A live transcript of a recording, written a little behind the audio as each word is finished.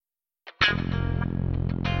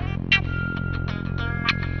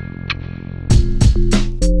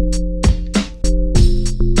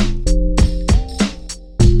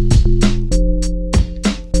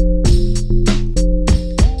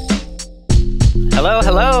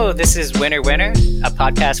Hello. This is Winner Winner, a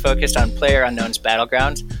podcast focused on PlayerUnknown's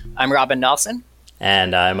Battlegrounds. I'm Robin Nelson.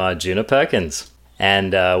 And I'm Arjuna Perkins.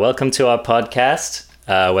 And welcome to our podcast.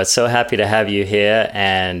 We're so happy to have you here,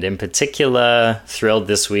 and in particular, thrilled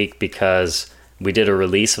this week because we did a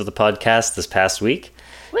release of the podcast this past week.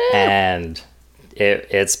 Woo! And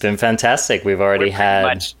it's been fantastic. We've already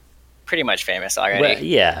pretty much famous already. Well,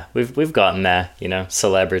 yeah, we've gotten there,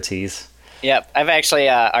 celebrities. Yep, I've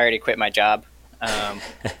actually already quit my job,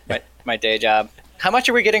 my day job. How much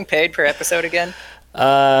are we getting paid per episode again?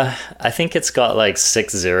 I think it's got like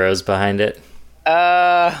 6 zeros behind it.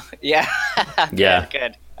 Yeah. Yeah.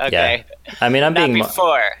 Good. Okay. Yeah. I mean, I'm not being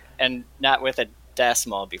before, and not with a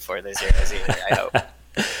decimal before the zeros either, I hope.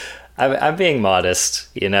 I'm being modest,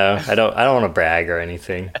 I don't want to brag or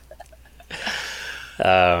anything.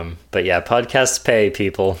 But yeah, podcasts pay,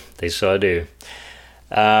 people. They sure do.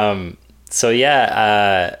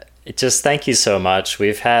 Just thank you so much.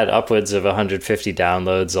 We've had upwards of 150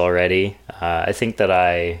 downloads already. I think that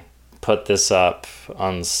I put this up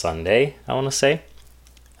on Sunday, I want to say.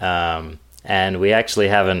 And we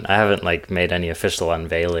actually I haven't like made any official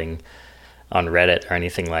unveiling on Reddit or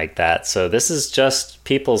anything like that. So this is just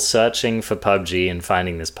people searching for PUBG and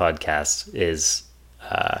finding this podcast is,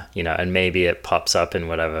 and maybe it pops up in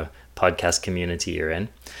whatever podcast community you're in.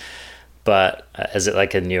 But is it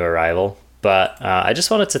like a new arrival? But I just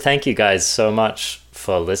wanted to thank you guys so much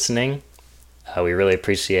for listening. We really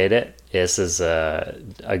appreciate it. This is a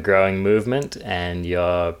growing movement, and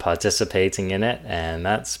you're participating in it, and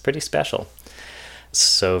that's pretty special.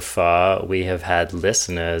 So far, we have had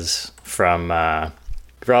listeners from...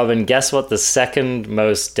 Robin, guess what the second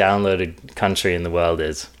most downloaded country in the world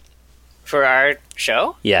is? For our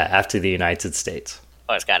show? Yeah, after the United States.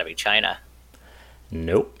 Oh, it's got to be China.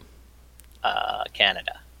 Nope.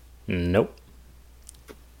 Canada. Nope.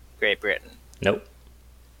 Great Britain. Nope.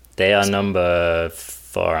 They are number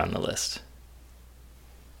 4 on the list.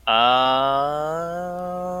 I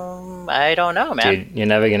don't know, man. Dude, you're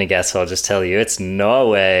never going to guess, so I'll just tell you. It's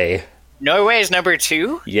Norway. Norway is number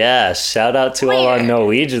 2? Yeah, shout out to all our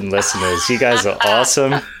Norwegian listeners. You guys are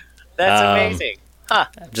awesome. That's amazing. Huh.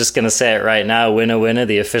 I'm just going to say it right now. Winner Winner,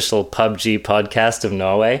 the official PUBG podcast of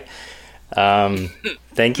Norway.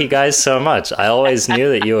 Thank you guys so much. I always knew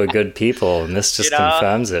that you were good people, and this just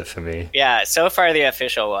confirms it for me. Yeah, so far the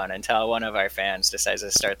official one, until one of our fans decides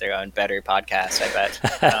to start their own better podcast, I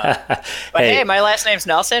bet. But hey, my last name's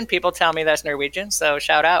Nelson. People tell me that's Norwegian, so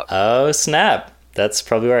shout out. Oh, snap. That's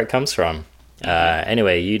probably where it comes from.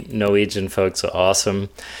 Anyway, you Norwegian folks are awesome.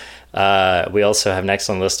 We also have next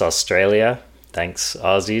on the list Australia. Thanks,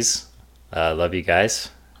 Aussies. Love you guys.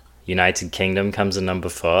 United Kingdom comes in number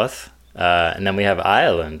 4th. And then we have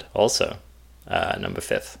Ireland also, number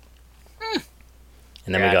 5th.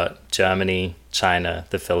 And then we got Germany, China,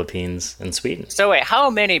 the Philippines, and Sweden. So wait, how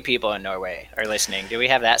many people in Norway are listening? Do we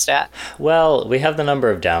have that stat? Well, we have the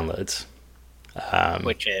number of downloads.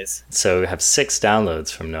 Which is? So we have 6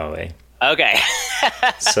 downloads from Norway. Okay.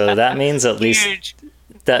 So that means at least...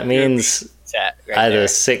 That means either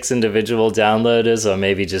 6 individual downloaders or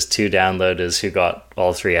maybe just 2 downloaders who got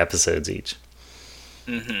all 3 episodes each.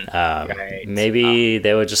 Right. Maybe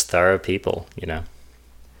they were just thorough people,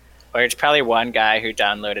 Or it's probably one guy who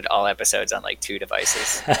downloaded all episodes on like 2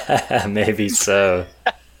 devices. Maybe so.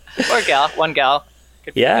 Or gal, one gal.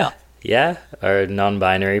 Could be a gal. Yeah, or a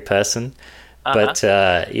non-binary person. But,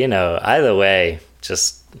 either way,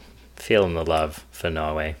 just feeling the love for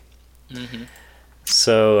Norway.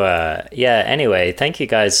 So, anyway, thank you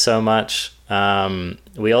guys so much.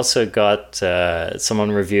 We also got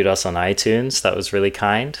someone reviewed us on iTunes. That was really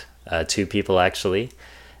kind. 2 people, actually.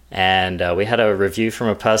 And we had a review from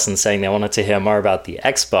a person saying they wanted to hear more about the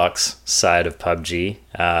Xbox side of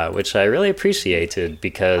PUBG, which I really appreciated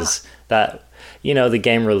because that, the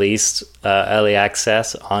game released early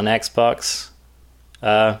access on Xbox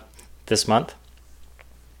this month.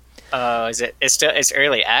 It's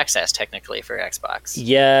early access technically for Xbox.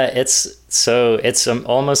 Yeah, it's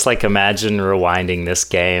almost like imagine rewinding this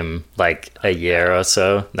game like a year or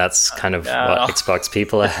so. That's kind of what Xbox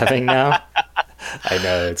people are having now. I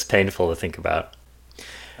know, it's painful to think about.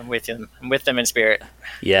 I'm with them. I'm with them in spirit.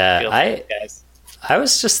 Yeah, guys. I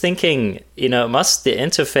was just thinking, the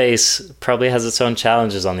interface probably has its own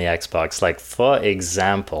challenges on the Xbox. Like, for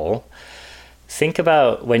example, think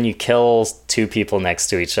about when you kill 2 people next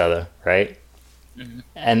to each other, right?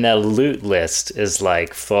 And their loot list is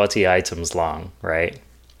like 40 items long, right?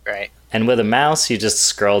 Right. And with a mouse, you just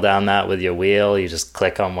scroll down that with your wheel. You just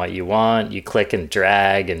click on what you want. You click and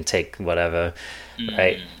drag and take whatever,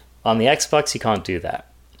 right? On the Xbox, you can't do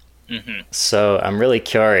that. Mm-hmm. So I'm really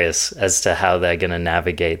curious as to how they're going to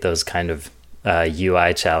navigate those kind of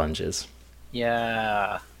UI challenges.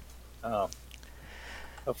 Yeah. Oh,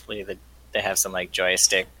 hopefully they have some like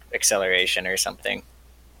joystick acceleration or something.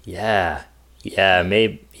 Yeah. Yeah,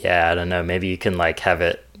 maybe, yeah, I don't know. Maybe you can like have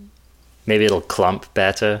it, maybe it'll clump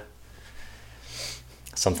better.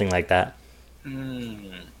 Something like that.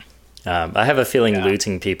 I have a feeling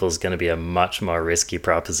looting people is going to be a much more risky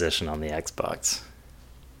proposition on the Xbox.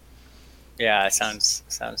 Yeah, it sounds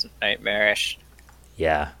nightmarish.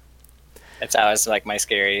 Yeah. It's always like my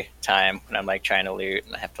scary time when I'm like trying to loot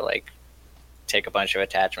and I have to like take a bunch of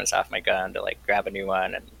attachments off my gun to like grab a new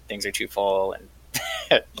one, and things are too full, and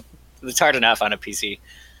it's hard enough on a PC.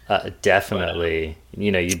 Definitely.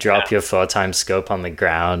 You know, you drop your 4x scope on the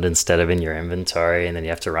ground instead of in your inventory, and then you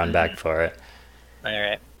have to run back for it. All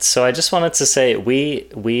right. So I just wanted to say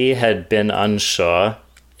we had been unsure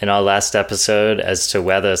in our last episode as to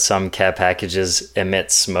whether some care packages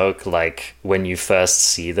emit smoke like when you first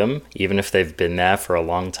see them, even if they've been there for a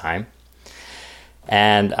long time.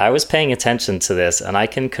 And I was paying attention to this, and I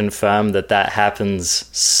can confirm that happens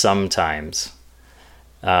sometimes.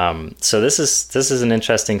 So this is an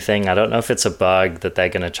interesting thing. I don't know if it's a bug that they're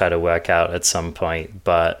going to try to work out at some point,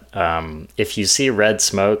 but if you see red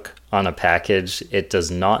smoke on a package, it does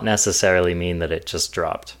not necessarily mean that it just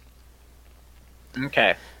dropped.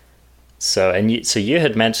 Okay. So you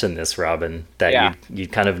had mentioned this, Robin, that you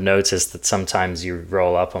kind of noticed that sometimes you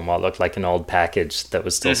roll up on what looked like an old package that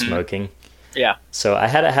was still smoking. Yeah. So I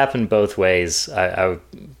had it happen both ways. I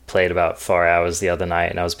played about 4 hours the other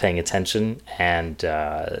night, and I was paying attention, and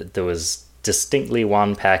there was distinctly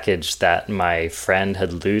one package that my friend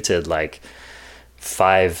had looted like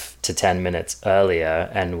 5 to 10 minutes earlier,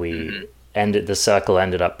 and the circle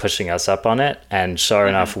ended up pushing us up on it, and sure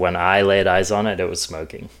enough, when I laid eyes on it, it was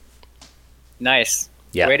smoking. Nice.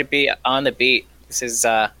 Yeah. Way to be on the beat. This is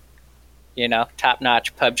top-notch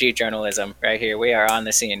PUBG journalism right here. We are on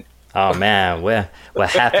the scene. Oh man, we're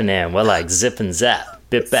happening. We're like zip and zap,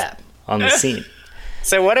 bip bap on the scene.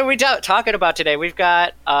 So what are we talking about today? We've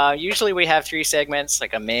got usually we have 3 segments,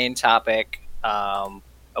 like a main topic, a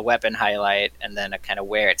weapon highlight, and then a kind of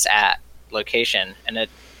where it's at location. And it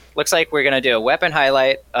looks like we're going to do a weapon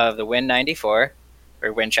highlight of the Win94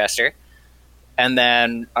 or Winchester, and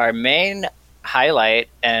then our main highlight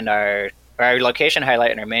and our location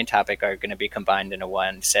highlight and our main topic are going to be combined into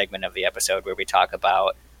one segment of the episode where we talk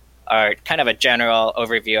about our kind of a general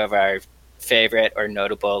overview of our favorite or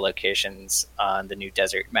notable locations on the new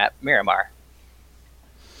desert map, Miramar.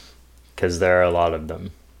 Because there are a lot of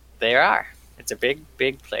them. There are. It's a big,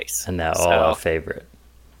 big place. And they're all our favorite.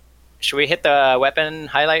 Should we hit the weapon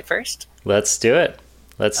highlight first? Let's do it.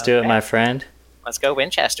 Let's do it, my friend. Let's go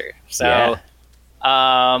Winchester. So,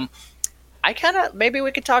 I kind of, maybe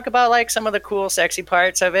we could talk about like some of the cool, sexy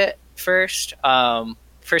parts of it first.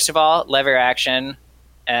 First of all, lever action.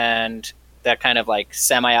 And that kind of like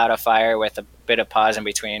semi-auto fire with a bit of pause in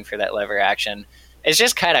between for that lever action. It's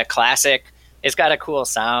just kind of classic. It's got a cool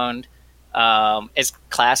sound. It's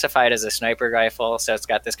classified as a sniper rifle, so it's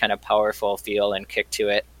got this kind of powerful feel and kick to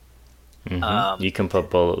it. You can put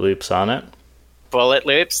bullet loops on it. Bullet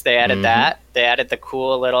loops, they added that. They added the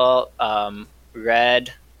cool little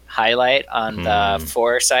red highlight on the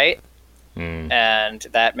foresight, and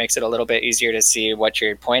that makes it a little bit easier to see what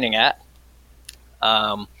you're pointing at.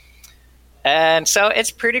 And so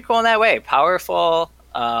it's pretty cool in that way. Powerful.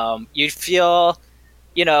 You feel,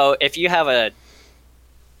 if you have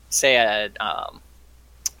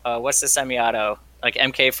what's the semi-auto, like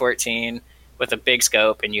MK14 with a big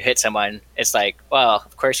scope, and you hit someone, it's like, well,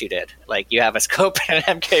 of course you did. Like, you have a scope and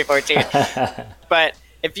an MK14. But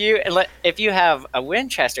if you have a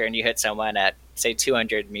Winchester and you hit someone at, say,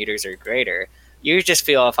 200 meters or greater, you just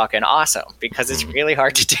feel fucking awesome because it's really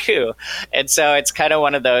hard to do. And so it's kind of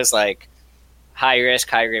one of those like high risk,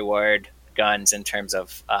 high reward guns in terms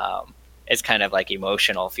of it's kind of like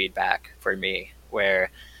emotional feedback for me, where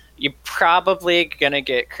you're probably going to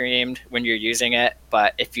get creamed when you're using it.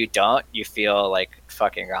 But if you don't, you feel like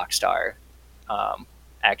fucking rock star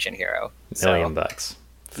action hero. $1 million.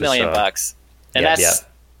 $1 million. And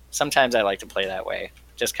sometimes I like to play that way.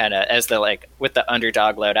 Just kind of as the like with the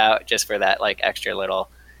underdog loadout, just for that like extra little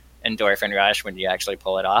endorphin rush when you actually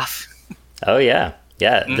pull it off. Oh yeah.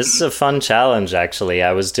 This is a fun challenge. Actually,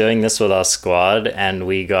 I was doing this with our squad, and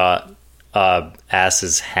we got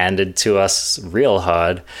asses handed to us real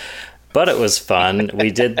hard, but it was fun.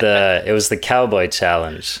 It was the cowboy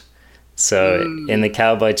challenge. So in the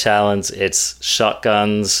cowboy challenge, it's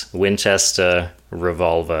shotguns, Winchester,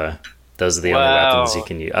 revolver. Those are the only weapons you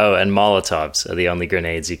can use. Oh, and Molotovs are the only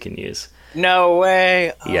grenades you can use. No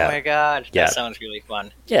way! Oh Yeah. my god, Yeah. that sounds really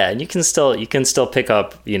fun. Yeah, and you can still pick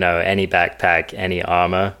up, any backpack, any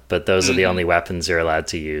armor, but those are the only weapons you're allowed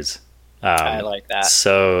to use. I like that.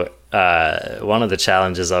 So one of the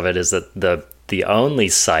challenges of it is that the only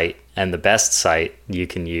sight and the best sight you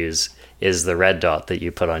can use is the red dot that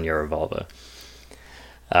you put on your revolver.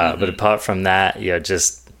 But apart from that, you're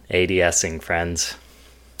just ADSing friends.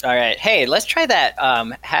 All right, hey, let's try that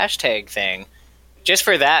hashtag thing, just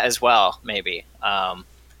for that as well, maybe.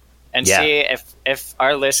 And see if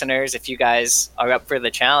our listeners, if you guys are up for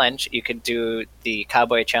the challenge, you could do the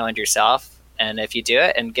cowboy challenge yourself. And if you do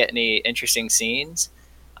it and get any interesting scenes,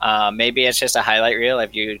 maybe it's just a highlight reel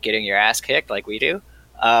of you getting your ass kicked like we do.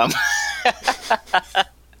 I'd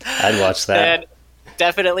watch that. Then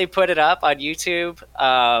definitely put it up on YouTube,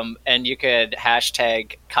 and you could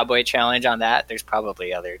hashtag cowboy challenge on that. There's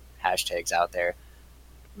probably other hashtags out there.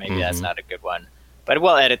 Maybe that's not a good one. But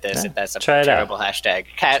we'll edit this if that's a terrible hashtag.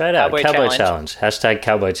 Try it out. Cowboy challenge. Hashtag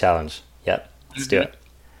cowboy challenge. Yep. Let's do it.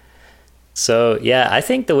 So, yeah, I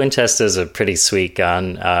think the Winchester's a pretty sweet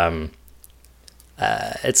gun.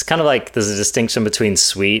 It's kind of like there's a distinction between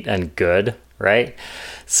sweet and good, right?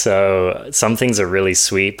 So some things are really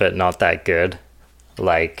sweet, but not that good.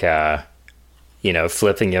 Like,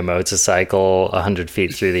 flipping your motorcycle 100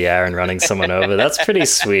 feet through the air and running someone over. That's pretty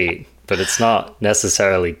sweet, but it's not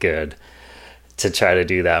necessarily good to try to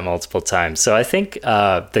do that multiple times. So I think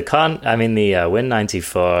the Win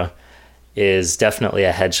 94 is definitely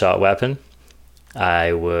a headshot weapon.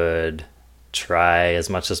 I would try as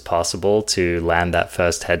much as possible to land that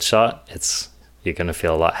first headshot. You're going to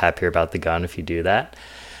feel a lot happier about the gun if you do that.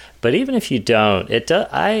 But even if you don't,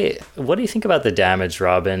 what do you think about the damage,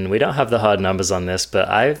 Robin? We don't have the hard numbers on this, but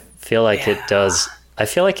I feel like it does. I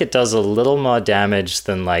feel like it does a little more damage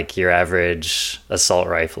than like your average assault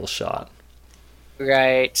rifle shot.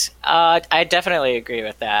 Right. I definitely agree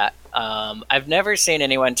with that. I've never seen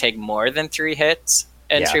anyone take more than 3 hits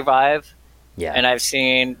and survive. Yeah. And I've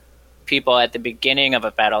seen people at the beginning of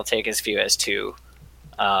a battle take as few as 2.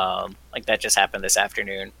 Like that just happened this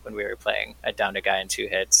afternoon when we were playing. I downed a guy in 2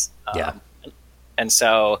 hits. And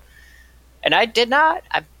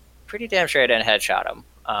I'm pretty damn sure I didn't headshot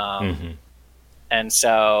him. And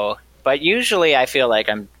so, but usually I feel like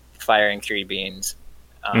I'm firing 3 beans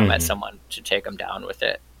at someone to take them down with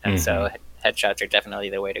it. And so headshots are definitely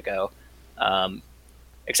the way to go.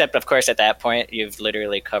 Except, of course, at that point, you've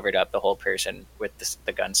literally covered up the whole person with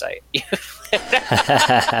the gun sight.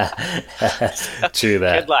 True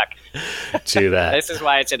that. Good luck. True that. This is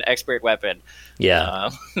why it's an expert weapon.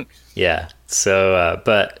 Yeah. Yeah. So,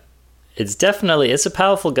 but it's a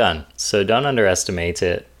powerful gun. So don't underestimate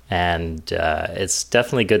it. And it's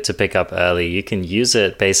definitely good to pick up early. You can use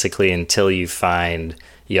it basically until you find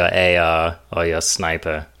your AR or your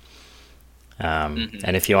sniper.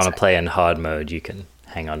 And if you want to play in hard mode, you can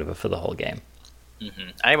hang on to it for the whole game.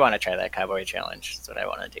 I want to try that cowboy challenge. That's what I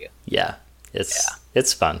want to do. Yeah,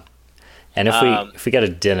 it's fun. And if we get a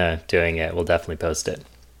dinner doing it, we'll definitely post it.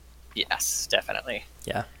 Yes, definitely.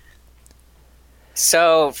 Yeah.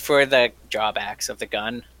 So for the drawbacks of the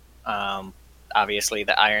gun, obviously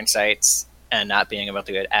the iron sights and not being able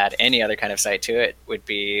to add any other kind of sight to it would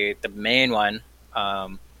be the main one.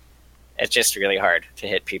 It's just really hard to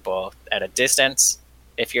hit people at a distance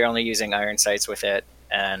if you're only using iron sights with it,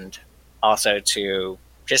 and also to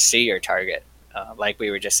just see your target. Like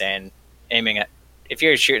we were just saying, if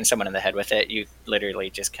you're shooting someone in the head with it, you literally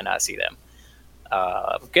just cannot see them.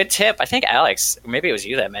 Good tip, I think Alex, maybe it was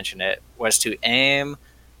you that mentioned it, was to aim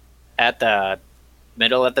at the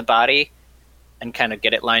middle of the body and kind of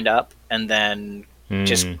get it lined up, and then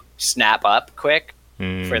just snap up quick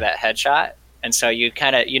for that headshot. And so you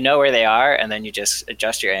kind of, where they are, and then you just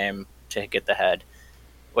adjust your aim to get the head,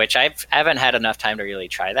 which I haven't had enough time to really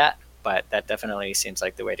try that, but that definitely seems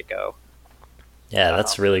like the way to go. Yeah,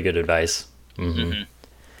 that's really good advice. And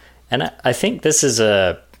I think this is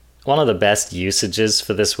one of the best usages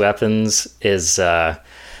for this weapons is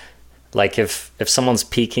like if someone's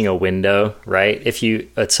peeking a window, right?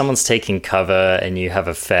 If someone's taking cover and you have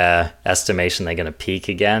a fair estimation they're going to peek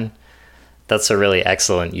again, that's a really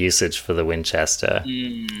excellent usage for the Winchester.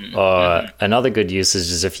 Or another good usage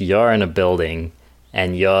is if you're in a building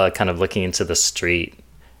and you're kind of looking into the street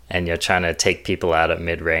and you're trying to take people out at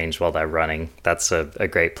mid-range while they're running. That's a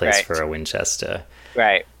great place for a Winchester.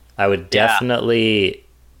 Right. I would definitely,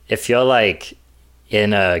 if you're like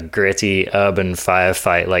in a gritty urban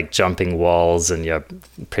firefight, like jumping walls and you're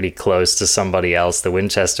pretty close to somebody else, the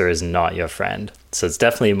Winchester is not your friend. So it's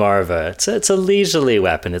definitely more of it's a leisurely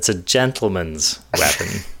weapon. It's a gentleman's weapon.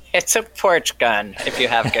 It's a porch gun if you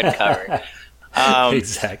have good cover.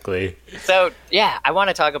 Exactly. So yeah, I want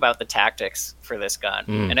to talk about the tactics for this gun,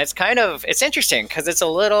 and it's interesting because it's a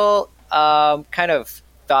little kind of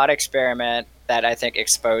thought experiment that I think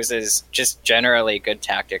exposes just generally good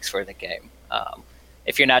tactics for the game.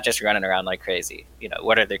 If you're not just running around like crazy,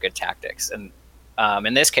 what are the good tactics? And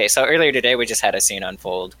in this case, so earlier today we just had a scene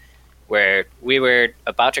unfold where we were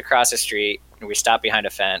about to cross a street and we stopped behind a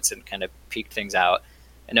fence and kind of peeked things out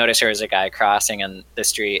and noticed there was a guy crossing in the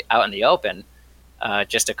street out in the open,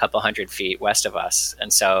 just a couple 100 feet west of us.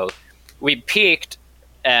 And so we peeked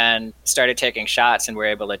and started taking shots and were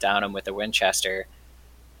able to down him with a Winchester.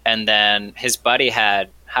 And then his buddy had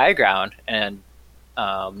high ground and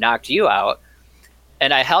knocked you out.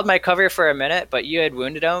 And I held my cover for a minute, but you had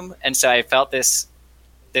wounded him. And so I felt this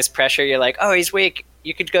pressure. You're like, oh, he's weak.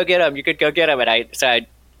 You could go get him. And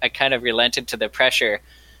I kind of relented to the pressure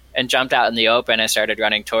and jumped out in the open and started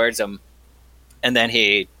running towards him. And then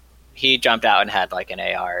he jumped out and had like an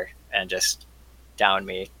AR and just downed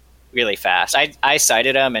me really fast. I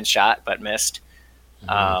sighted him and shot, but missed.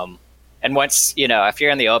 Mm-hmm. And once, if you're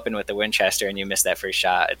in the open with the Winchester and you miss that first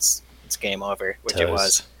shot, it's game over, which It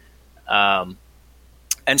was.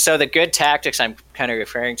 And so the good tactics I'm kind of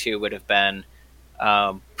referring to would have been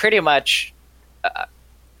pretty much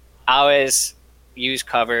always use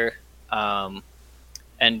cover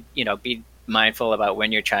and, be mindful about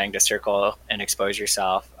when you're trying to circle and expose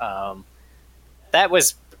yourself. That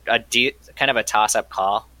was kind of a toss-up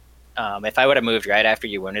call. If I would have moved right after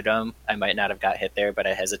you wounded him, I might not have got hit there, but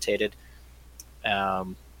I hesitated.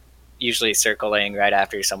 Usually circling right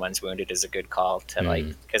after someone's wounded is a good call to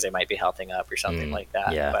because they might be healthing up or something like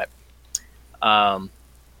that. Yeah. But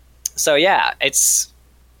so yeah, it's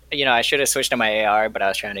I should have switched to my AR, but I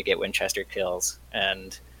was trying to get Winchester kills,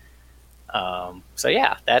 and so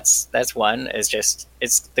yeah, that's one. It's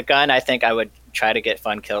the gun I think I would try to get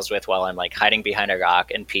fun kills with while I'm like hiding behind a rock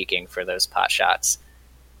and peeking for those pot shots.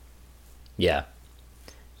 Yeah.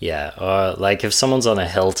 Or like if someone's on a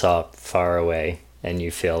hilltop far away and you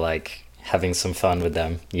feel like having some fun with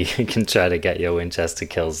them, you can try to get your Winchester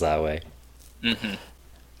kills that way. Mm-hmm.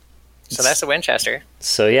 So that's the Winchester.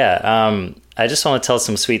 So yeah, I just want to tell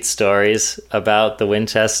some sweet stories about the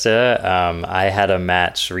Winchester. I had a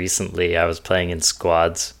match recently. I was playing in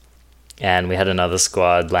squads, and we had another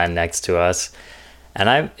squad land next to us,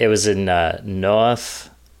 and it was in North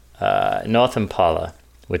Impala,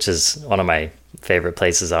 which is one of my favorite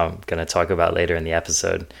places I'm going to talk about later in the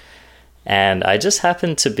episode. And I just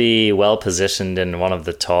happened to be well positioned in one of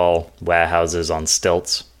the tall warehouses on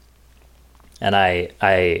stilts. And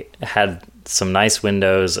I had some nice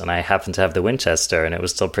windows, and I happened to have the Winchester, and it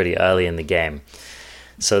was still pretty early in the game.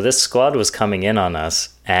 So this squad was coming in on us,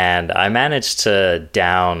 and I managed to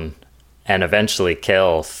down and eventually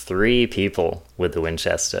kill 3 people with the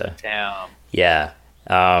Winchester. Damn. Yeah.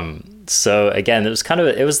 So again,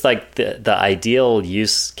 it was like the ideal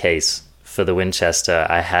use case for the Winchester.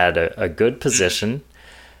 I had a good position.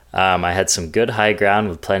 I had some good high ground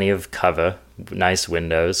with plenty of cover, nice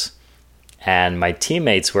windows, and my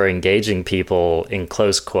teammates were engaging people in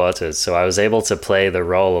close quarters. So I was able to play the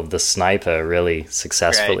role of the sniper really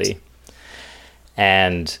successfully. Right.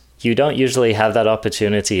 And you don't usually have that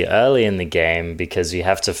opportunity early in the game because you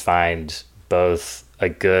have to find both a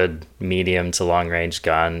good medium to long range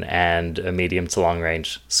gun and a medium to long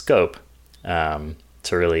range scope to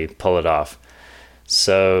really pull it off.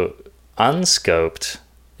 So unscoped,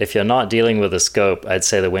 if you're not dealing with a scope, I'd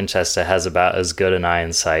say the Winchester has about as good an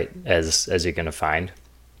iron sight as you're going to find.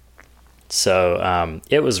 So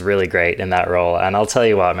it was really great in that role. And I'll tell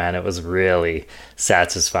you what, man, it was really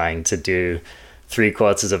satisfying to do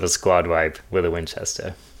 3/4 of a squad wipe with a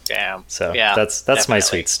Winchester. Damn. So yeah, that's my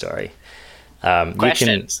sweet story.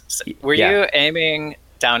 Questions. Were you aiming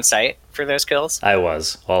down sight for those kills? I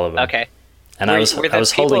was, all of them. Okay. And I was holding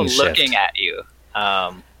shift. Were the people looking at you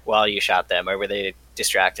while you shot them, or were they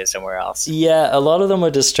distracted somewhere else? Yeah, a lot of them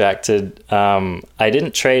were distracted. I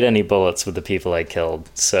didn't trade any bullets with the people I killed.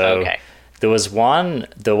 So there was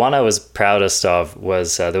the one I was proudest of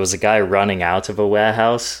was there was a guy running out of a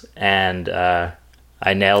warehouse, and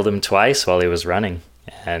I nailed him twice while he was running,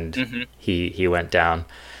 and he went down.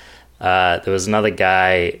 There was another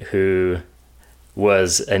guy who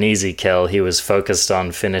was an easy kill. He was focused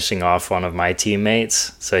on finishing off one of my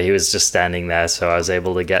teammates, so he was just standing there, so I was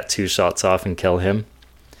able to get 2 shots off and kill him.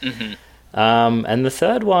 And the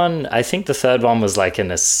third one, I think the third one was like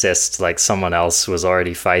an assist, like someone else was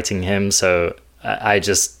already fighting him, so I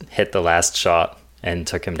just hit the last shot and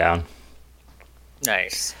took him down.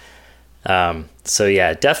 Nice. So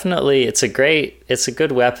yeah, definitely it's a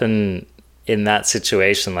good weapon in that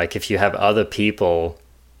situation. Like if you have other people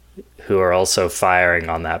who are also firing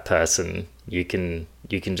on that person, you can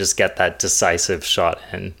just get that decisive shot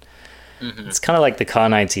in. Mm-hmm. It's kind of like the Kar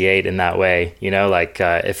 98 in that way, you know, like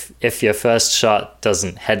if your first shot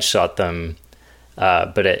doesn't headshot them,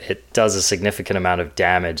 but it does a significant amount of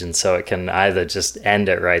damage, and so it can either just end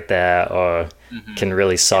it right there or can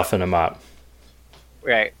really soften them up.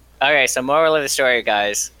 Right. Okay, so moral of the story,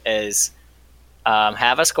 guys, is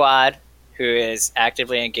have a squad who is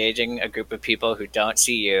actively engaging a group of people who don't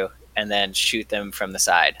see you, and then shoot them from the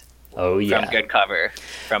side. Oh, yeah. From good cover,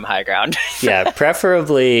 from high ground. Yeah,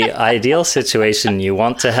 preferably, ideal situation, you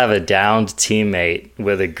want to have a downed teammate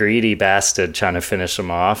with a greedy bastard trying to finish them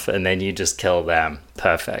off, and then you just kill them.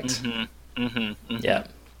 Perfect. Yeah.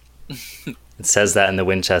 It says that in the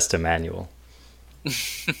Winchester manual.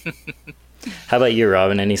 How about you,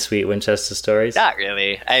 Robin? Any sweet Winchester stories? Not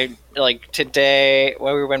really. Today,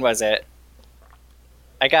 when was it?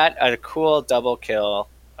 I got a cool double kill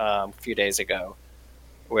a few days ago,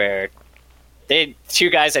 where two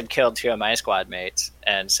guys had killed two of my squad mates,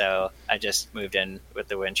 and so I just moved in with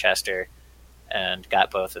the Winchester and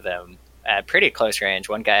got both of them at pretty close range.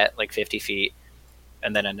 One guy at like 50 feet,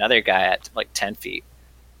 and then another guy at like 10 feet.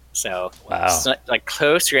 So, wow. Like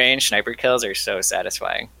close range sniper kills are so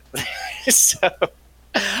satisfying. So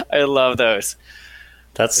I love those.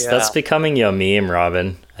 That's becoming your meme,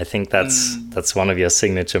 Robin. I think that's one of your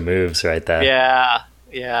signature moves right there. Yeah.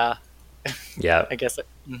 Yeah. I guess.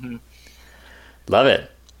 Love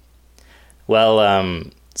it. Well,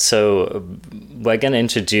 so we're going to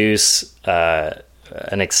introduce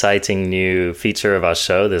an exciting new feature of our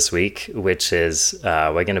show this week, which is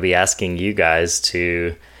we're going to be asking you guys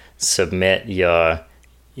to submit your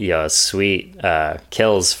sweet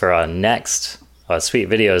kills for our next, or sweet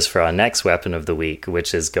videos for our next weapon of the week,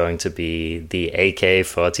 which is going to be the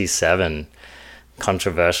AK-47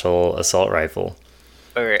 controversial assault rifle.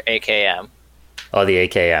 Or AKM. Oh, the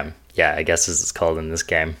AKM. Yeah, I guess as it's called in this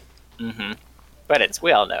game. Mm-hmm. But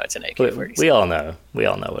we all know it's an AK-47. We all know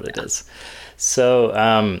what it is. So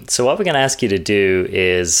what we're going to ask you to do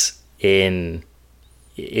is in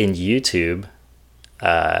YouTube,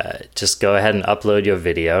 just go ahead and upload your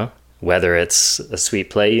video, whether it's a sweet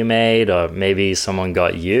play you made or maybe someone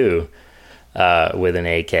got you with an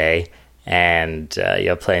AK and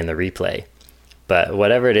you're playing the replay. But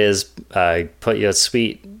whatever it is, put your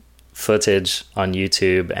sweet footage on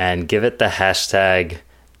YouTube and give it the hashtag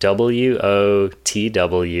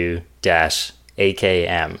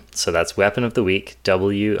WOTW-AKM. So that's Weapon of the Week,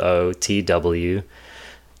 WOTW-AKM.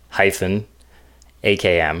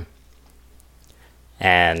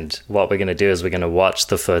 And what we're going to do is we're going to watch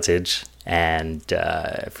the footage, and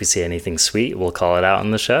if we see anything sweet, we'll call it out on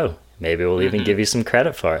the show. Maybe we'll even give you some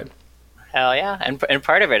credit for it. Hell yeah. And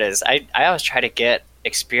part of it is I always try to get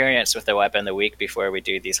experience with the weapon of the week before we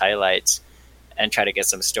do these highlights, and try to get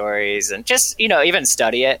some stories and just, even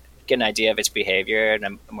study it, get an idea of its behavior in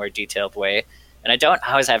a more detailed way. And I don't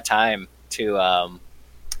always have time to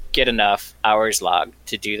get enough hours logged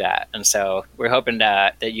to do that. And so we're hoping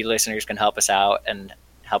that you listeners can help us out and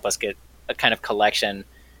help us get a kind of collection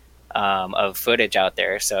of footage out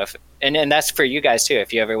there. So and that's for you guys too.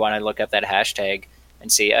 If you ever want to look up that hashtag and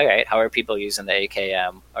see, all right, how are people using the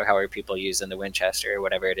AKM, or how are people using the Winchester, or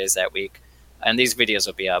whatever it is that week. And these videos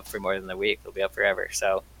will be up for more than a week. They'll be up forever.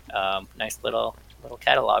 So nice little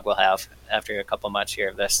catalog we'll have after a couple months here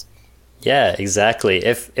of this. Yeah, exactly.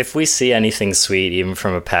 If we see anything sweet, even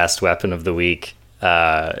from a past weapon of the week,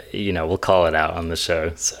 we'll call it out on the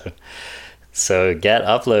show. So get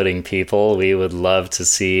uploading, people. We would love to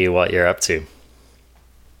see what you're up to.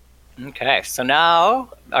 Okay, so now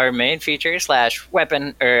our main feature /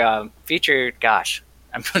 weapon or feature. Gosh,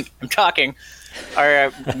 I'm talking.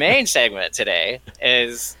 Our main segment today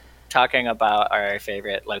is talking about our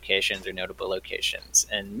favorite locations or notable locations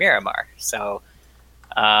in Miramar. So,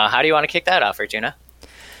 how do you want to kick that off, Fortuna?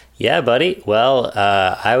 Yeah, buddy. Well,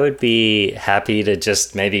 I would be happy to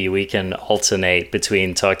just maybe we can alternate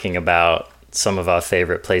between talking about some of our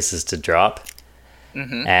favorite places to drop.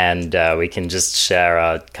 And we can just share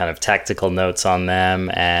our kind of tactical notes on them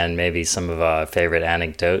and maybe some of our favorite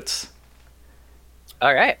anecdotes.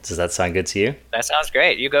 All right. Does that sound good to you? That sounds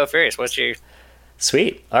great. You go first. What's your...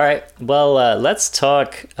 Sweet. All right. Well, let's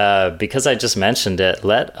talk, because I just mentioned it,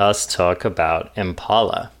 let us talk about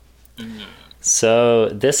Impala. So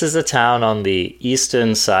this is a town on the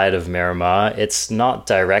eastern side of Miramar. It's not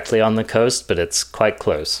directly on the coast, but it's quite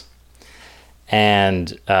close.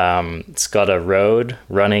 And it's got a road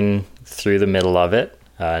running through the middle of it,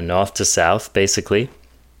 north to south, basically.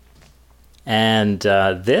 And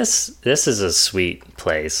this is a sweet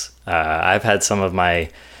place. I've had some of my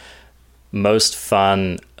most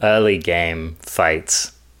fun early game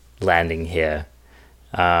fights landing here.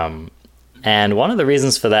 And one of the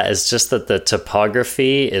reasons for that is just that the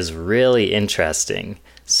topography is really interesting.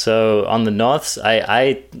 So on the north,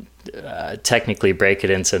 I technically break it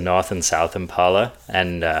into North and South Impala.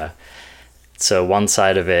 And so one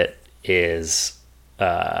side of it is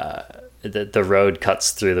the road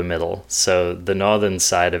cuts through the middle. So the northern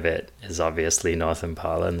side of it is obviously North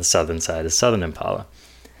Impala, and the southern side is Southern Impala.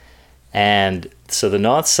 And so the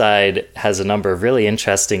north side has a number of really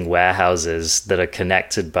interesting warehouses that are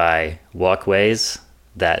connected by walkways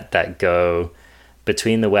that go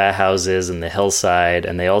between the warehouses and the hillside,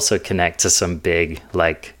 and they also connect to some big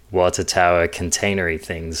like water tower containery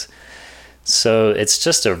things. So it's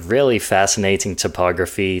just a really fascinating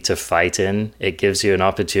topography to fight in. It gives you an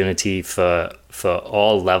opportunity for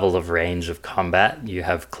all level of range of combat. You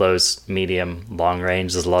have close, medium, long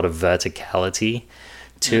range. There's a lot of verticality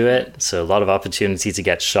to it, so a lot of opportunity to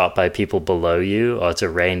get shot by people below you or to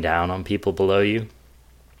rain down on people below you.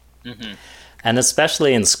 And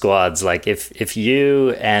especially in squads, like if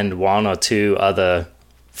you and one or two other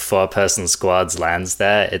 4-person squads lands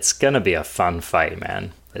there, it's gonna be a fun fight,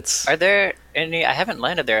 man. Are there any? I haven't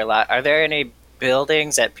landed there a lot. Are there any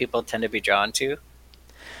buildings that people tend to be drawn to?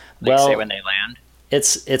 Like, well, say when they land.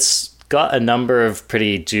 It's got a number of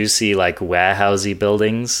pretty juicy, like warehousey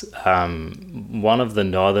buildings. One of the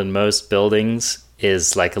northernmost buildings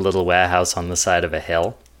is like a little warehouse on the side of a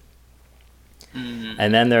hill.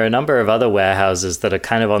 And then there are a number of other warehouses that are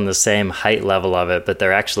kind of on the same height level of it, but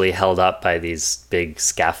they're actually held up by these big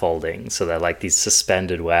scaffolding. So they're like these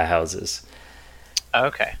suspended warehouses.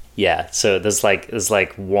 Okay. Yeah, so there's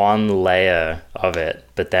like one layer of it,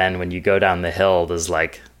 but then when you go down the hill, there's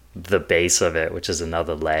like the base of it, which is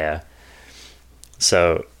another layer.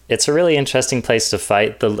 So it's a really interesting place to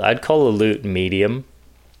fight. I'd call the loot medium.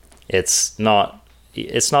 It's not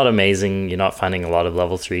amazing. You're not finding a lot of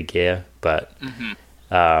level 3 gear, but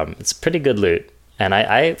it's pretty good loot. And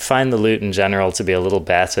I find the loot in general to be a little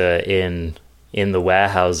better in the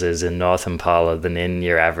warehouses in North Impala than in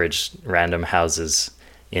your average random houses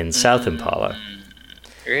in South Impala.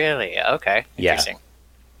 Really? Okay. Interesting. Yeah.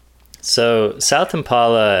 So South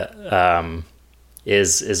Impala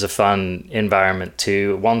is a fun environment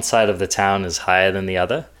too. One side of the town is higher than the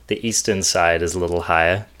other. The eastern side is a little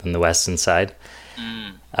higher than the western side.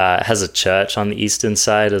 It has a church on the eastern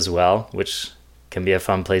side as well, which can be a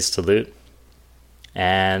fun place to loot.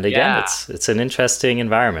 And again, it's an interesting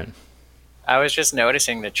environment. I was just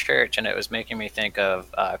noticing the church, and it was making me think of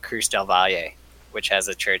Cruz del Valle, which has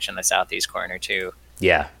a church in the southeast corner too.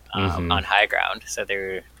 Yeah. On high ground. So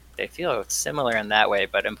they feel similar in that way,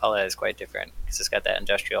 but Impala is quite different because it's got that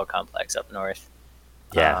industrial complex up north.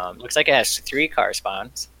 Yeah. Looks like it has 3 car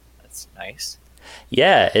spawns. That's nice.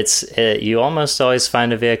 Yeah, you almost always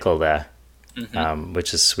find a vehicle there,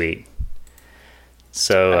 which is sweet.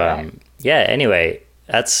 So yeah. Anyway,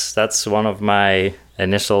 that's one of my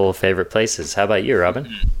initial favorite places. How about you,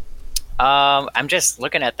 Robin? I'm just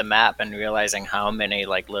looking at the map and realizing how many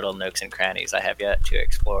like little nooks and crannies I have yet to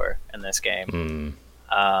explore in this game.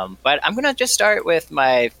 But I'm gonna just start with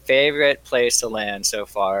my favorite place to land so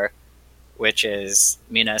far, which is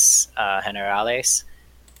Minas Generales.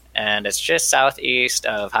 And it's just southeast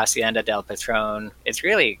of Hacienda del Patron. It's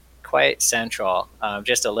really quite central,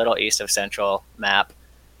 just a little east of Central Map.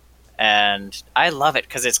 And I love it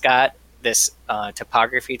because it's got this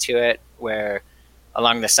topography to it where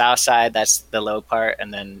along the south side, that's the low part,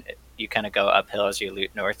 and then you kind of go uphill as you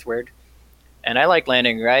loot northward. And I like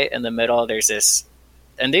landing right in the middle. There's this,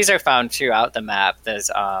 and these are found throughout the map.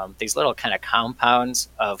 There's these little kind of compounds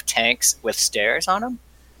of tanks with stairs on them.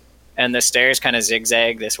 And the stairs kind of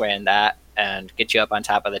zigzag this way and that and get you up on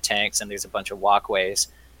top of the tanks, and there's a bunch of walkways,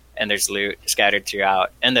 and there's loot scattered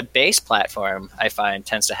throughout. And the base platform, I find,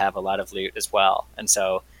 tends to have a lot of loot as well. And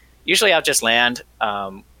so usually I'll just land,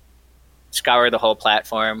 scour the whole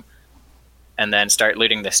platform, and then start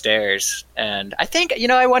looting the stairs. And I think,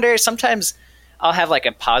 I wonder, sometimes I'll have like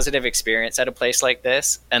a positive experience at a place like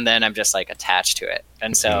this, and then I'm just like attached to it.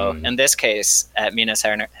 And so in this case, at Minas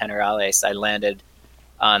Generales, I landed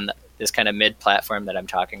on this kind of mid-platform that I'm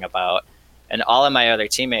talking about, and all of my other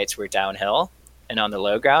teammates were downhill and on the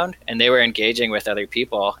low ground, and they were engaging with other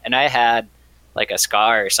people, and I had like a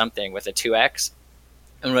scar or something with a 2x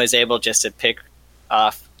and was able just to pick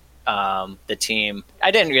off the team.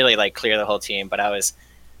 I didn't really like clear the whole team, but I was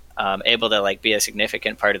able to like be a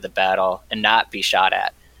significant part of the battle and not be shot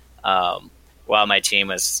at while my team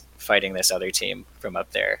was fighting this other team from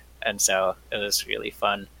up there. And so it was really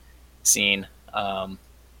fun scene.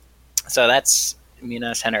 So that's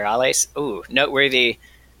Minas Generales. Ooh, noteworthy.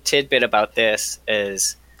 tidbit about this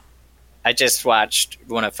is I just watched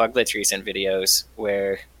one of Fuglet's recent videos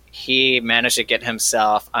where he managed to get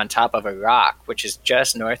himself on top of a rock, which is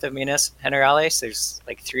just north of Minas Generales. There's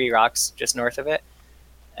like 3 rocks just north of it.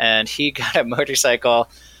 And he got a motorcycle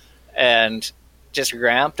and just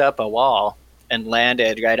ramped up a wall and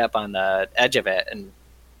landed right up on the edge of it and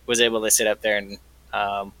was able to sit up there and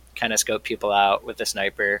kind of scope people out with the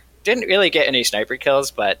sniper. Didn't really get any sniper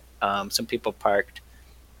kills, but some people parked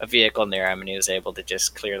a vehicle near him and he was able to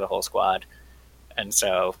just clear the whole squad. And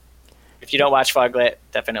so if you don't watch Fuglet,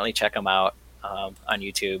 definitely check him out on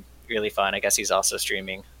YouTube. Really fun. I guess he's also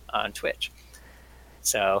streaming on Twitch.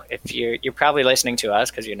 So if you're probably listening to us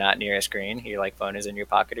because you're not near a screen, your like phone is in your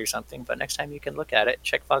pocket or something. But next time you can look at it,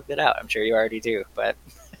 check Fuglet out. I'm sure you already do. But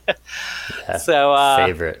yeah, so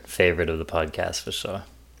favorite of the podcast for sure.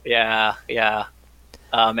 Yeah.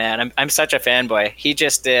 Oh man, I'm such a fanboy. He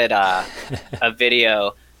just did a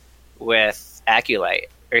video with Aculite,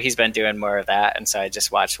 or he's been doing more of that, and so I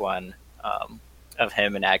just watched one of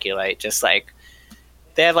him and Aculite. Just like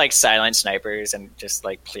they have like silent snipers and just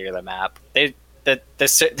like clear the map. They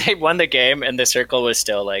won the game, and the circle was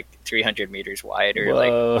still like 300 meters wide, or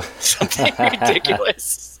like something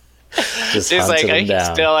ridiculous. Just like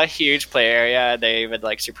still a huge play area. They would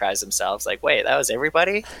like surprise themselves, like, "Wait, that was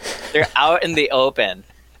everybody?" They're out in the open,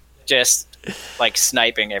 just like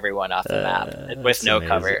sniping everyone off the map with no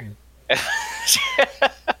cover.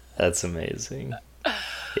 That's amazing.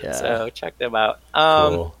 Yeah. So check them out.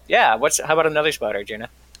 Cool. Yeah. How about another spot, Arjuna?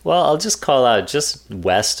 Well, I'll just call out just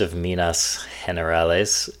west of Minas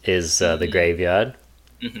Generales is the graveyard.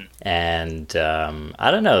 Mm-hmm. And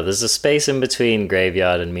I don't know, there's a space in between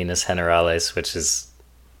graveyard and Minas Generales, which is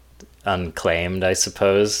unclaimed, I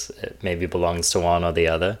suppose. It maybe belongs to one or the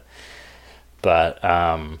other. But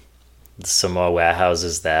some more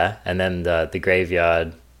warehouses there. And then the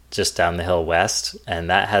graveyard just down the hill west. And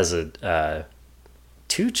that has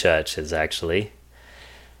 2 churches, actually.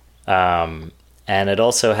 And it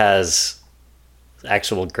also has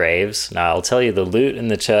actual graves. Now, I'll tell you, the loot in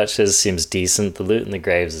the churches seems decent. The loot in the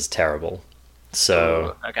graves is terrible.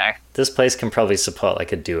 So okay, this place can probably support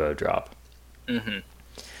like a duo drop. Mm-hmm.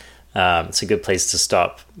 It's a good place to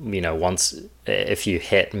stop, once if you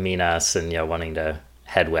hit Minas and you're wanting to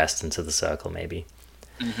head west into the circle, maybe.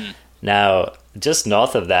 Mm-hmm. Now, just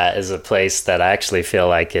north of that is a place that I actually feel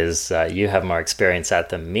like is you have more experience at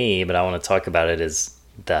than me, but I want to talk about it, is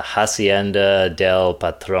the Hacienda del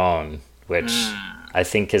Patron, which I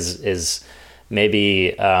think is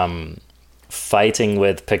maybe fighting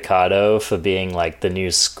with Picado for being like the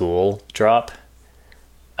new school drop.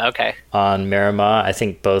 Okay. On Miramar. I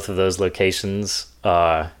think both of those locations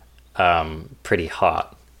are pretty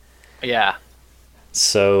hot. Yeah.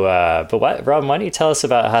 So, Robin, why don't you tell us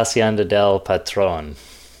about Hacienda del Patron?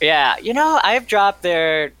 Yeah, I've dropped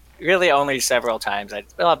there really only several times.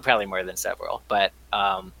 Probably more than several, but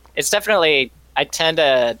it's definitely, I tend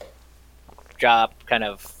to drop kind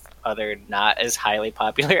of other not as highly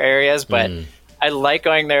popular areas, but I like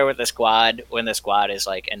going there with the squad when the squad is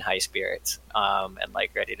like in high spirits and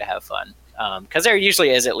like ready to have fun, because there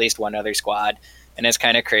usually is at least one other squad, and it's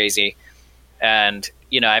kind of crazy. And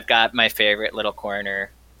I've got my favorite little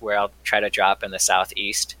corner where I'll try to drop in the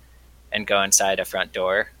southeast and go inside a front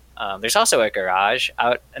door. There's also a garage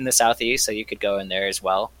out in the southeast, so you could go in there as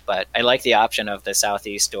well. But I like the option of the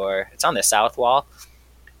southeast door. It's on the south wall.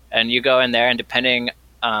 And you go in there, and depending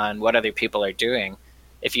on what other people are doing,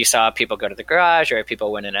 if you saw people go to the garage or if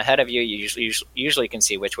people went in ahead of you, you usually can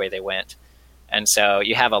see which way they went. And so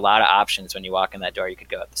you have a lot of options when you walk in that door. You could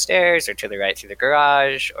go up the stairs or to the right through the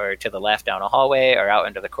garage or to the left down a hallway or out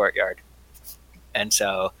into the courtyard. And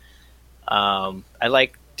so I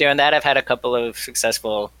like doing that. I've had a couple of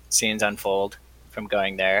successful scenes unfold from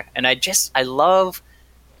going there. And I love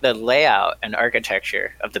the layout and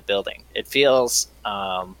architecture of the building. It feels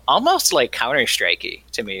almost like Counter-Strike-y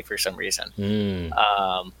to me for some reason.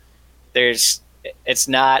 It's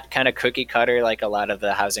not kind of cookie cutter like a lot of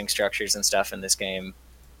the housing structures and stuff in this game.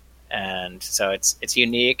 And so it's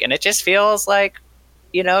unique, and it just feels like,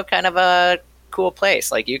 kind of a cool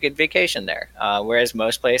place. Like you could vacation there. Whereas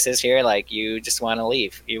most places here, like you just want to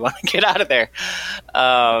leave. You want to get out of there.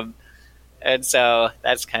 And so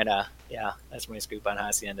that's kind of, that's my scoop on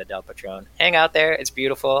Hacienda del Patron. Hang out there. It's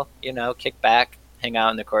beautiful. Kick back, hang out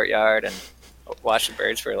in the courtyard, and watch the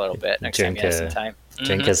birds for a little bit next time you have some time.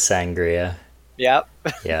 Drink a sangria. Yep.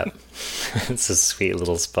 It's a sweet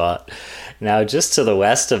little spot. Now, just to the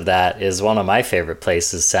west of that is one of my favorite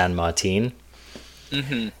places, San Martin.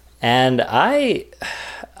 Mm-hmm. And I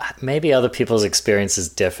maybe other people's experiences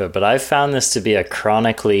differ, but I found this to be a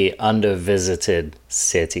chronically under-visited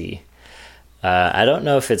city. I don't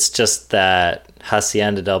know if it's just that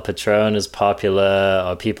Hacienda del Patron is popular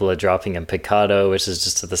or people are dropping in Picado, which is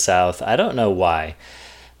just to the south. I don't know why.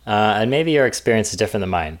 And maybe your experience is different than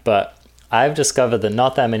mine, but I've discovered that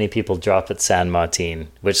not that many people drop at San Martin,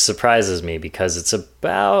 which surprises me because it's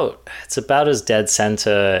about as dead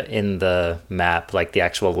center in the map, like the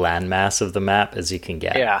actual landmass of the map, as you can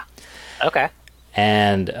get. Yeah. Okay.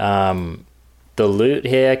 And the loot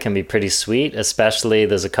here can be pretty sweet, especially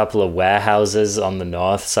there's a couple of warehouses on the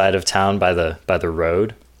north side of town by the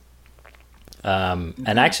road. And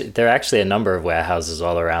actually, there are actually a number of warehouses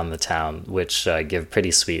all around the town, which give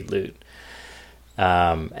pretty sweet loot.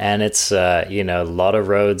 And it's, a lot of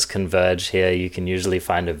roads converge here. You can usually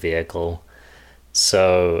find a vehicle.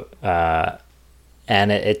 So,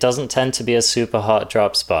 and it doesn't tend to be a super hot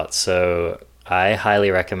drop spot. So I highly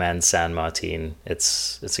recommend San Martin.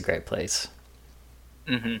 It's a great place.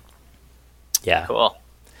 Mm-hmm. Yeah. Cool.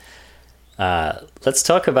 Let's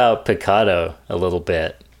talk about Picado a little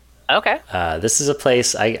bit. Okay. This is a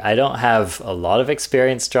place I don't have a lot of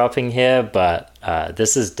experience dropping here, but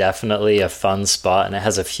this is definitely a fun spot, and it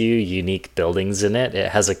has a few unique buildings in it.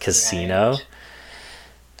 It has a casino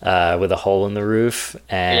with a hole in the roof,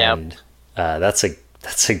 and that's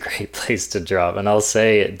a great place to drop. And I'll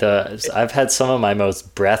say I've had some of my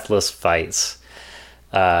most breathless fights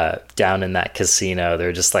down in that casino. There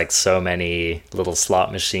are just like so many little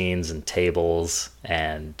slot machines and tables,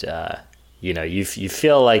 and you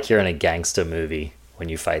feel like you're in a gangster movie when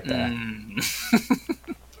you fight there.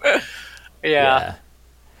 Yeah.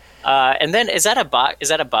 And then is that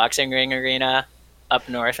a boxing ring arena up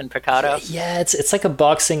north in Picado? Yeah, it's like a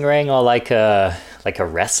boxing ring or like a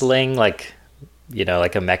wrestling, like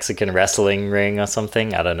a Mexican wrestling ring or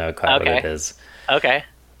something. I don't know quite what it is. Okay.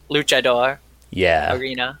 Luchador. Yeah.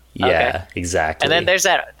 Arena. Yeah, okay. Exactly. And then there's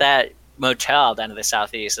that motel down to the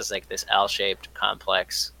southeast. Is like this L-shaped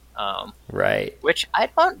complex. Right. Which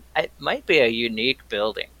it might be a unique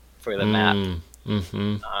building for the map.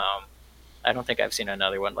 Mm-hmm. I don't think I've seen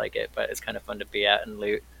another one like it, but it's kind of fun to be at and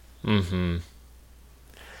loot. Mm-hmm.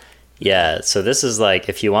 Yeah, so this is like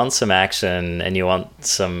if you want some action and you want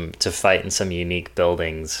to fight in some unique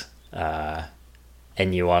buildings, and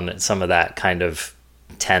you want some of that kind of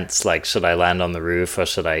tense, like should I land on the roof or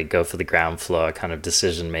should I go for the ground floor kind of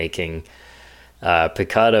decision making,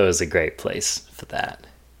 Picado is a great place for that.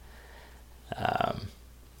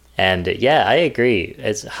 And yeah, I agree.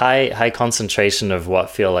 It's high concentration of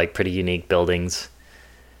what feel like pretty unique buildings.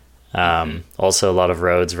 Also a lot of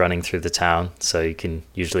roads running through the town, so you can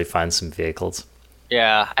usually find some vehicles.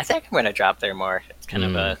 Yeah, I think I'm going to drop there more. It's kind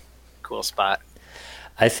of a cool spot.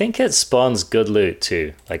 I think it spawns good loot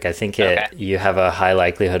too. Like I think you have a high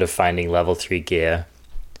likelihood of finding level 3 gear.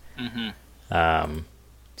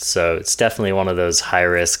 So it's definitely one of those high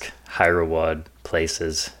risk, high reward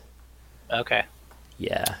places. Okay.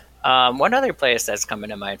 Yeah. One other place that's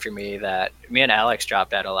coming to mind for me that me and Alex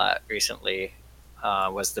dropped at a lot recently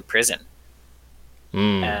was the prison.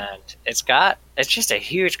 And it's just a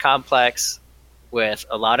huge complex with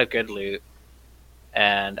a lot of good loot,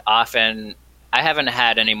 and often I haven't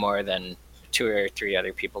had any more than 2 or 3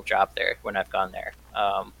 other people drop there when I've gone there.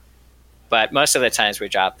 But most of the times we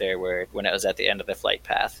dropped there were when it was at the end of the flight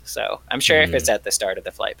path. So I'm sure if it's at the start of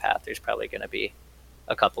the flight path, there's probably going to be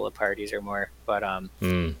a couple of parties or more. But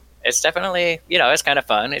it's definitely, it's kind of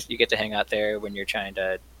fun. You get to hang out there when you're trying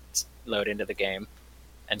to load into the game.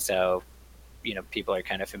 And so, people are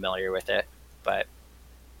kind of familiar with it. But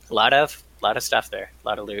a lot of stuff there, a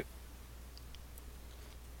lot of loot.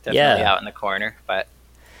 Definitely out in the corner, but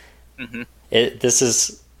this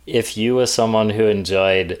is if you were someone who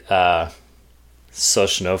enjoyed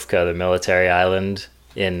Sosnovka, the military island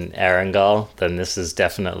in Erangel, then this is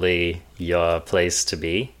definitely your place to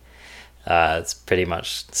be. It's pretty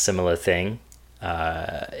much similar thing.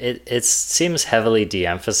 It seems heavily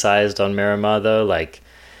de-emphasized on Miramar though. Like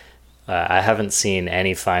I haven't seen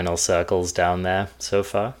any final circles down there so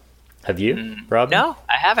far. Have you, Rob? No,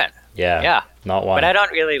 I haven't. Yeah. Not one. But I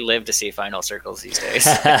don't really live to see final circles these days.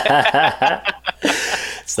 It's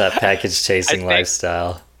that package chasing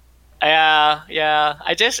lifestyle. Yeah.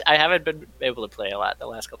 I haven't been able to play a lot the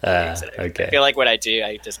last couple of days. Okay. I feel like when I do,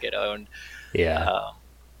 I just get owned. Yeah.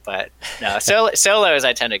 But no, solos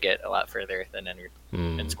I tend to get a lot further than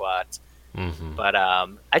in squads. But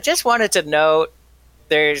I just wanted to note,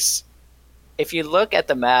 if you look at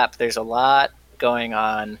the map, there's a lot going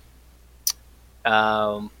on.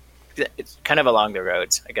 It's kind of along the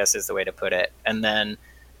roads, I guess is the way to put it. And then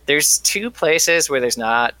there's 2 places where there's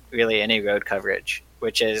not really any road coverage.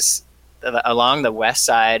 which is along the west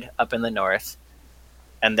side up in the north,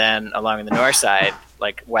 and then along the north side,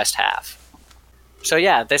 like west half. So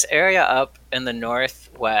yeah, this area up in the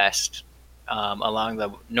northwest, along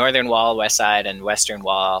the northern wall west side and western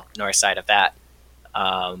wall north side of that,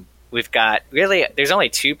 we've got really, there's only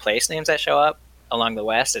two place names that show up along the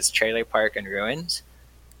west. It's Trailer Park and Ruins.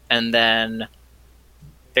 And then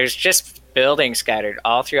there's just buildings scattered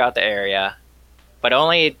all throughout the area, but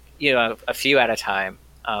only, a few at a time,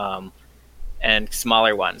 and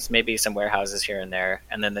smaller ones, maybe some warehouses here and there.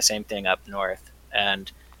 And then the same thing up north.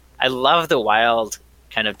 And I love the wild,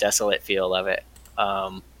 kind of desolate feel of it.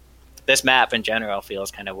 This map in general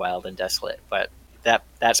feels kind of wild and desolate, but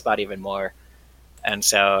that spot even more. And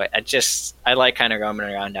so I like kind of roaming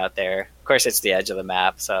around out there. Of course, it's the edge of the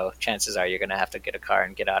map, so chances are you're going to have to get a car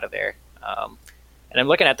and get out of there. And I'm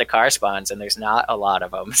looking at the car spawns, and there's not a lot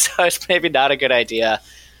of them, so it's maybe not a good idea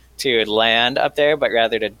to land up there, but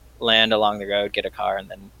rather to land along the road, get a car, and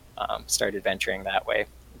then start adventuring that way.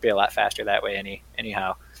 It'd be a lot faster that way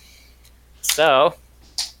anyhow. So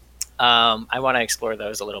I want to explore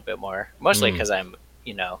those a little bit more, mostly because I'm,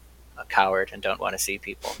 a coward and don't want to see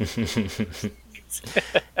people.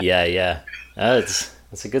 Yeah.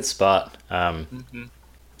 It's a good spot.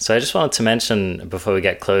 So I just wanted to mention, before we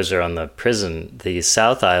get closure on the prison, the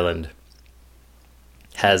South Island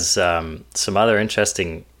has some other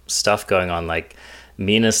interesting stuff going on, like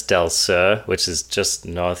Minas del Sur, which is just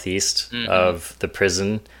northeast of the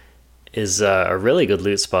prison, is a really good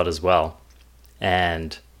loot spot as well.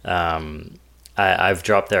 And I've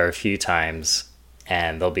dropped there a few times,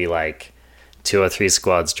 and there'll be like 2 or 3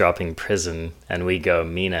 squads dropping prison, and we go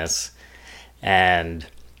Minas. And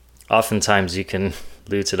oftentimes you can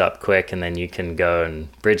loot it up quick, and then you can go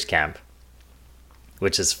and bridge camp,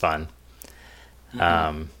 which is fun.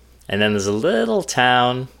 And then there's a little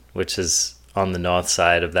town, which is on the north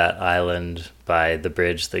side of that island by the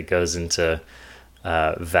bridge that goes into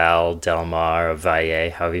Val del Mar, or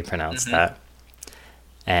Valle, however you pronounce that.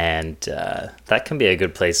 And that can be a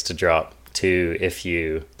good place to drop too if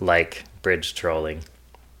you like bridge trolling.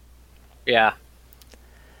 Yeah.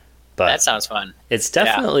 But that sounds fun. It's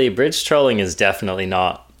definitely, bridge trolling is definitely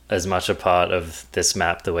not as much a part of this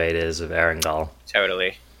map the way it is of Erangel.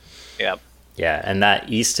 Totally. Yep. Yeah, and that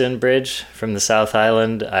eastern bridge from the South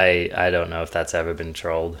Island, I don't know if that's ever been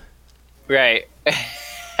trolled. Right.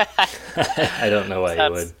 I don't know why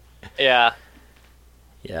you would. Yeah.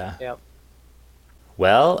 Yeah. Yep.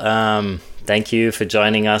 Well, thank you for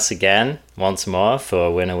joining us again once more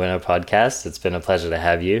for Winner Winner Podcast. It's been a pleasure to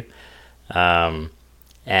have you.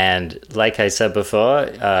 And like I said before,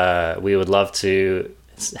 we would love to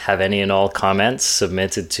have any and all comments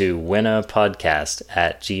submitted to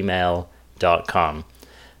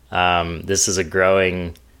winnerpodcast@gmail.com. This is a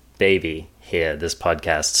growing baby here, this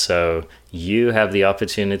podcast, so you have the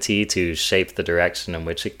opportunity to shape the direction in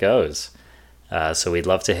which it goes. So we'd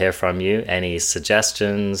love to hear from you. Any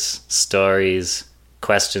suggestions, stories,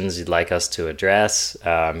 questions you'd like us to address,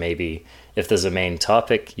 maybe if there's a main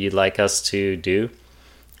topic you'd like us to do,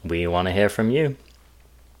 we want to hear from you.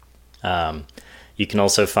 You can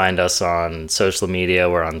also find us on social media.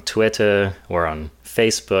 We're on Twitter, we're on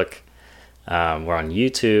Facebook, we're on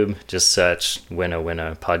YouTube. Just search Winner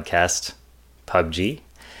Winner Podcast PUBG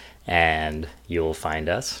and you'll find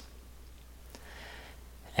us.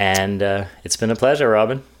 And it's been a pleasure,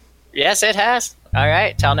 Robin. Yes, it has. All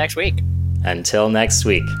right. Till next week. Until next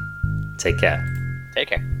week. Take care. Take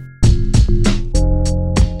care.